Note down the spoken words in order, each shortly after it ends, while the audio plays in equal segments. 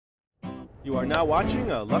You are now watching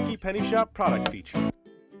a Lucky Penny Shop product feature.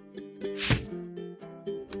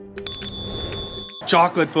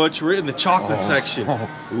 Chocolate, Butch. We're in the chocolate section.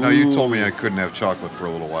 No, you told me I couldn't have chocolate for a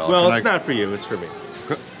little while. Well, it's not for you. It's for me.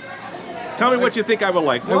 Tell me what you think I would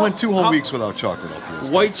like. I went 2 whole weeks without chocolate LPS.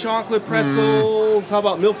 White chocolate pretzels. How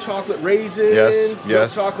about milk chocolate raisins? Yes, Milk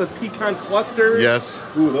chocolate pecan clusters? Yes.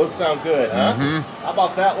 Ooh, those sound good, huh? How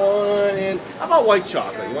about that one? And how about white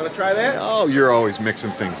chocolate? You want to try that? Oh, you're always mixing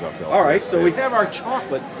things up, LPS. All right, so we have our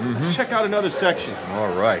chocolate. Let's check out another section.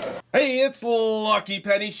 All right. Hey, it's Lucky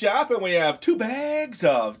Penny Shop, and we have 2 bags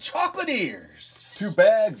of Chocolatears. 2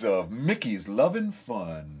 bags of Mickey's Lovin'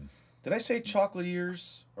 Fun. Did I say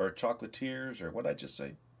Chocolatears or Chocolatears or what did I just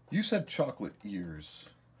say? You said chocolate ears.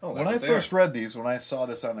 Oh, when I first read these, when I saw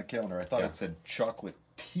this on the calendar, I thought it said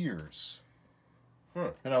Chocolatears.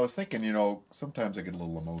 And I was thinking, you know, sometimes I get a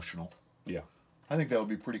little emotional. Yeah. I think that would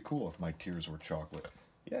be pretty cool if my tears were chocolate.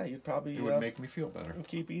 Yeah, you'd probably... It would make me feel better.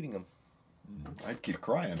 Keep eating them. I'd keep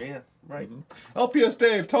crying. Yeah, right.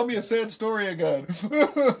 LPS-Dave, tell me a sad story again.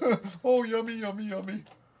 Oh, yummy, yummy, yummy.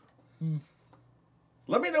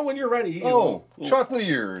 Let me know when you're ready.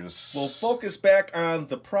 Chocolatears. We'll focus back on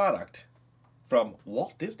the product from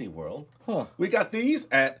Walt Disney World. We got these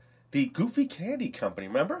at the Goofy Candy Company,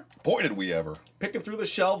 remember? Boy, did we ever. Picking through the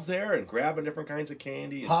shelves there and grabbing different kinds of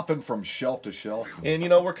candy. Hopping from shelf to shelf. And, you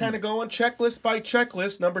know, we're kind of going checklist by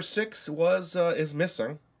checklist. Number 6 is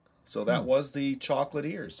missing. So that was the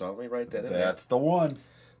Chocolatears. So let me write that in there. That's the one.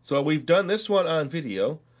 So we've done this one on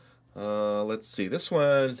video. Let's see. This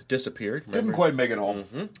one disappeared. Remember? Didn't quite make it home.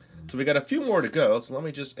 So we got a few more to go. So let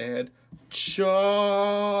me just add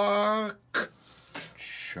Choc.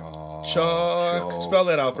 Spell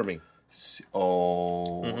that out for me.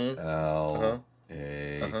 O-L-A-T-E.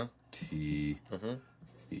 A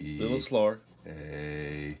little slower.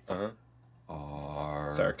 A-R.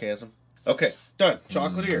 Sarcasm. Okay, done.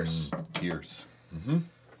 Chocolatears. Tears.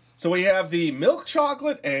 So we have the milk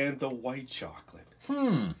chocolate and the white chocolate.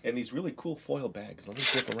 And these really cool foil bags. Let me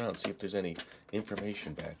flip around and see if there's any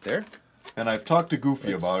information back there. And I've talked to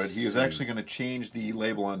Goofy about it. He is actually going to change the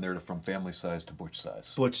label on there from family size to butch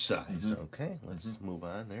size. Butch size. Okay, let's move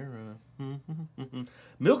on there.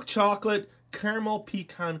 Milk chocolate, caramel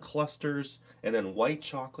pecan clusters, and then white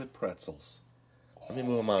chocolate pretzels. Let me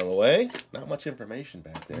move them out of the way. Not much information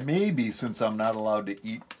back there. Maybe since I'm not allowed to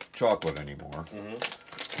eat chocolate anymore,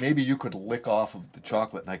 maybe you could lick off of the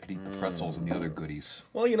chocolate and I could eat the pretzels and the other goodies.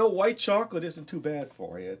 Well, you know, white chocolate isn't too bad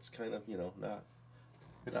for you. It's kind of, you know, not...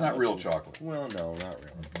 It's not real chocolate. Well, no, not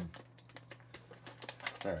really.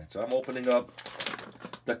 All right, so I'm opening up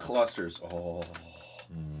the clusters. Oh.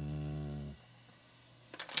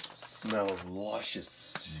 Smells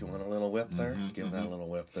luscious. You want a little whiff there? Give that a little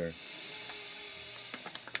whiff there.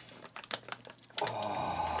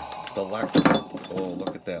 Delectable. Oh,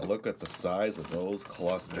 look at that. Look at the size of those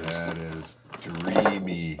clusters. That is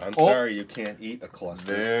dreamy. I'm sorry you can't eat a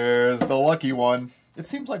cluster. There's the lucky one. It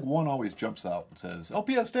seems like one always jumps out and says,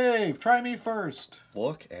 LPS-Dave, try me first.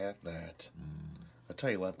 Look at that. I'll tell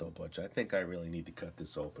you what, though, Butch. I think I really need to cut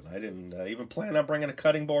this open. I didn't even plan on bringing a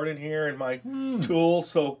cutting board in here and my tool,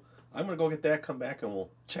 so I'm going to go get that, come back, and we'll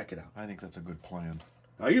check it out. I think that's a good plan.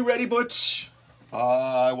 Are you ready, Butch?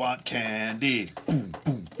 I want candy. Boom,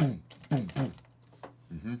 boom, boom, boom,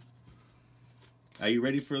 boom. Are you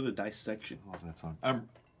ready for the dissection? I love that song. I'm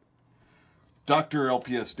Dr.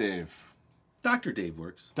 LPS-Dave. Dr. Dave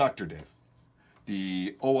works. Dr. Dave.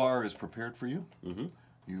 The OR is prepared for you.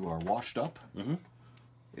 You are washed up.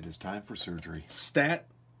 It is time for surgery. Stat.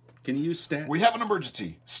 Can you use stat? We have an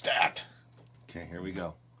emergency. Stat. Okay, here we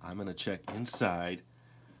go. I'm going to check inside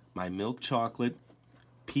my milk chocolate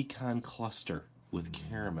pecan cluster with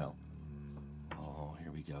caramel. Oh,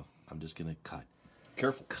 here we go. I'm just going to cut.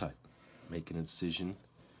 Careful. Cut. Make an incision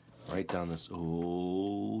right down this.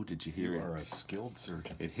 Oh, did you hear it? You are a skilled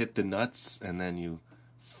surgeon. It hit the nuts, and then you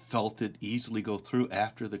felt it easily go through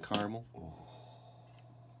after the caramel. Oh,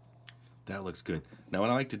 that looks good. Now,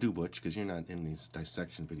 what I like to do, Butch, because you're not in these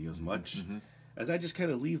dissection videos much, is I just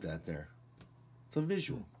kind of leave that there. It's a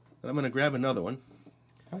visual. And I'm going to grab another one.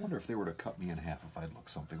 I wonder if they were to cut me in half if I'd look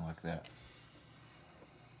something like that.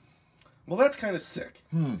 Well, that's kind of sick.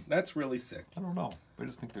 That's really sick. I don't know. I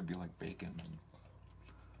just think they'd be like bacon.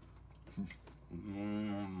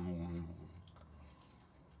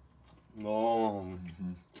 Oh,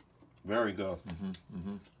 very good.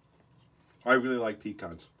 I really like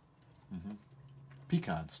pecans.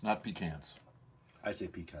 Pecans, not pecans. I say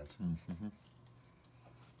pecans.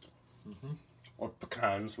 Or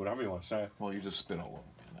pecans, whatever you want to say. Well, you just spit all over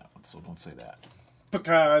me on that one, so don't say that.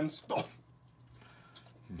 Pecans. Oh.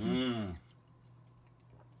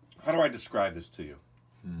 how do I describe this to you?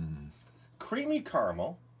 Creamy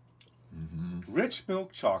caramel, rich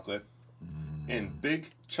milk chocolate, and big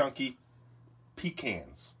chunky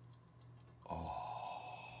pecans.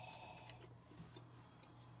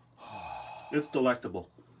 It's delectable.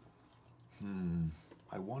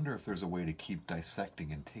 I wonder if there's a way to keep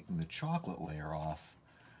dissecting and taking the chocolate layer off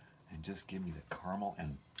and just give me the caramel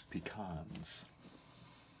and pecans.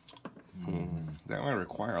 That might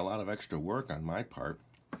require a lot of extra work on my part.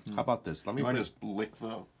 How about this? Let me just lick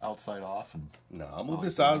the outside off and... No, I'll move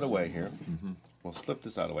this out of the way here. We'll slip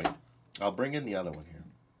this out of the way. I'll bring in the other one here.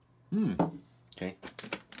 Okay.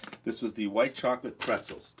 This was the white chocolate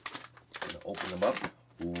pretzels. I'm going to open them up.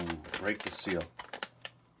 Ooh, break the seal.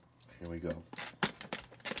 Here we go.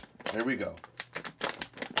 Here we go.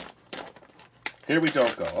 Here we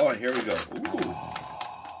don't go. Oh, here we go. Ooh.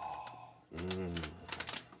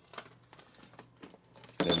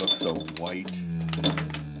 They look so white.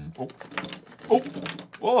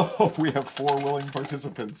 Oh, we have 4 willing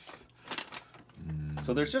participants.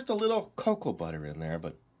 So there's just a little cocoa butter in there,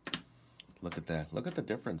 but look at that. Look at the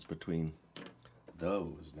difference between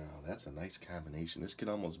those now. That's a nice combination. This could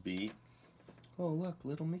almost be, oh, look,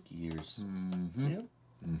 little Mickey ears. See them?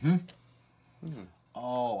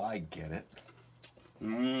 Oh, I get it.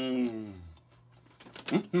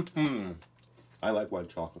 I like white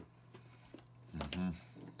chocolate.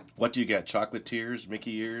 What do you get? Chocolatears,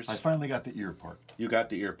 Mickey ears? I finally got the ear part. You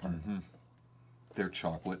got the ear part. They're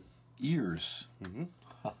chocolate ears.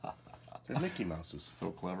 They're Mickey Mouses.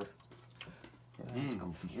 So clever.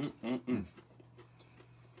 Goofy.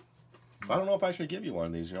 I don't know if I should give you one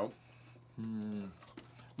of these, you know.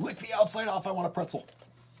 Lick the outside off. I want a pretzel.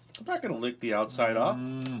 I'm not going to lick the outside off.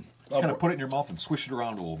 Just kind of put it in your mouth and swish it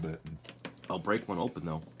around a little bit. I'll break one open,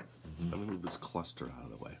 though. Let me move this cluster out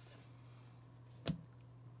of the way.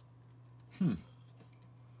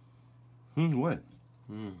 What?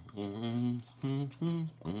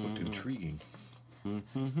 Looked intriguing.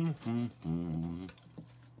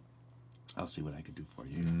 I'll see what I can do for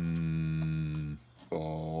you.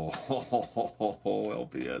 Oh,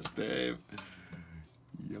 LPS-Dave.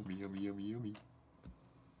 Yummy, yummy, yummy, yummy.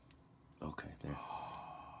 Okay, there.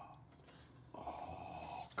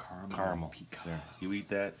 Oh, Caramel. There. You eat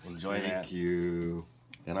that. Enjoy that. Thank you.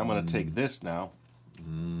 And I'm going to take this now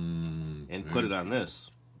and put it on this.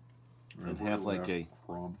 And have like a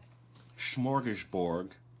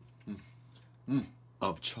smorgasbord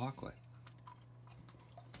of chocolate.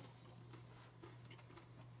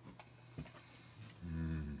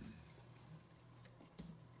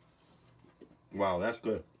 Wow, that's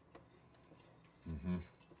good.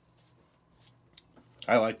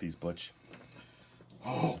 I like these, Butch.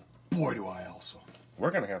 Oh, boy, do I also.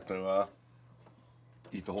 We're going to have to...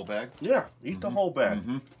 eat the whole bag? Yeah, eat the whole bag.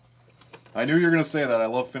 I knew you were going to say that. I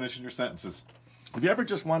love finishing your sentences. Have you ever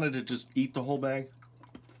just wanted to just eat the whole bag?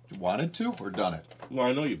 Wanted to or done it? Well,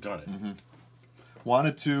 I know you've done it.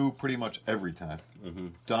 Wanted to pretty much every time.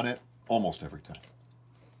 Done it almost every time.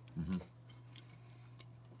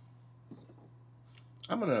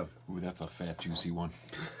 I'm going to... Ooh, that's a fat, juicy one.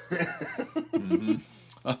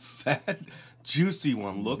 A fat, juicy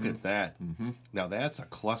one. Look at that. Now that's a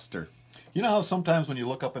cluster. You know how sometimes when you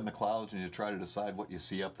look up in the clouds and you try to decide what you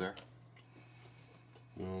see up there?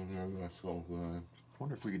 That's so good. I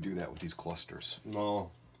wonder if we could do that with these clusters.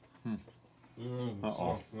 No. Uh-oh.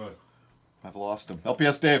 So good. I've lost him.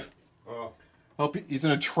 LPS-Dave. He's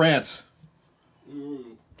in a trance.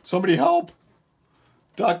 Somebody help.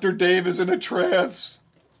 Dr. Dave is in a trance.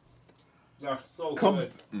 That's so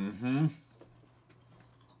good.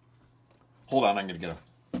 Hold on, I'm going to get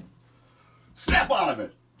a snap out of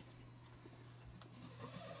it.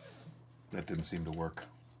 That didn't seem to work.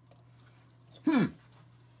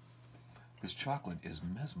 This chocolate is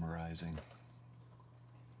mesmerizing.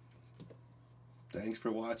 Thanks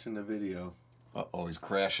for watching the video. Uh-oh, he's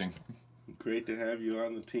crashing. Great to have you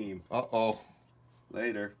on the team. Uh-oh.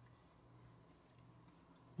 Later.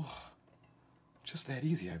 Just that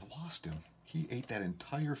easy. I've lost him. He ate that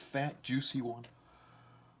entire fat, juicy one.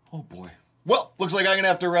 Oh, boy. Well, looks like I'm going to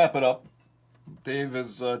have to wrap it up. Dave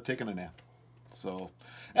is taking a nap. So,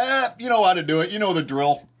 you know how to do it. You know the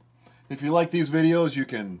drill. If you like these videos, you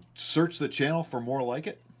can search the channel for more like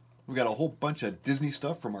it. We got a whole bunch of Disney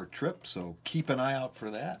stuff from our trip, so keep an eye out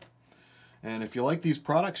for that. And if you like these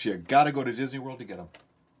products, you got to go to Disney World to get them.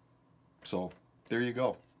 So, there you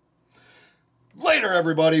go. Later,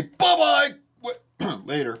 everybody. Bye-bye.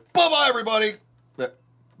 Later. Bye-bye, everybody.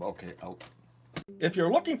 Okay, out. If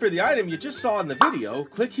you're looking for the item you just saw in the video,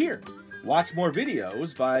 click here. Watch more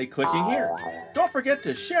videos by clicking here. Don't forget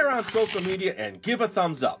to share on social media and give a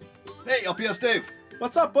thumbs up. Hey, LPS-Dave.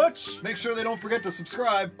 What's up, Butch? Make sure they don't forget to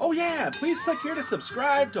subscribe. Oh yeah, please click here to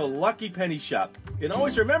subscribe to Lucky Penny Shop. And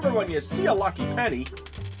always remember, when you see a lucky penny,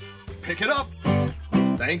 pick it up.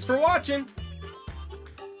 Thanks for watching.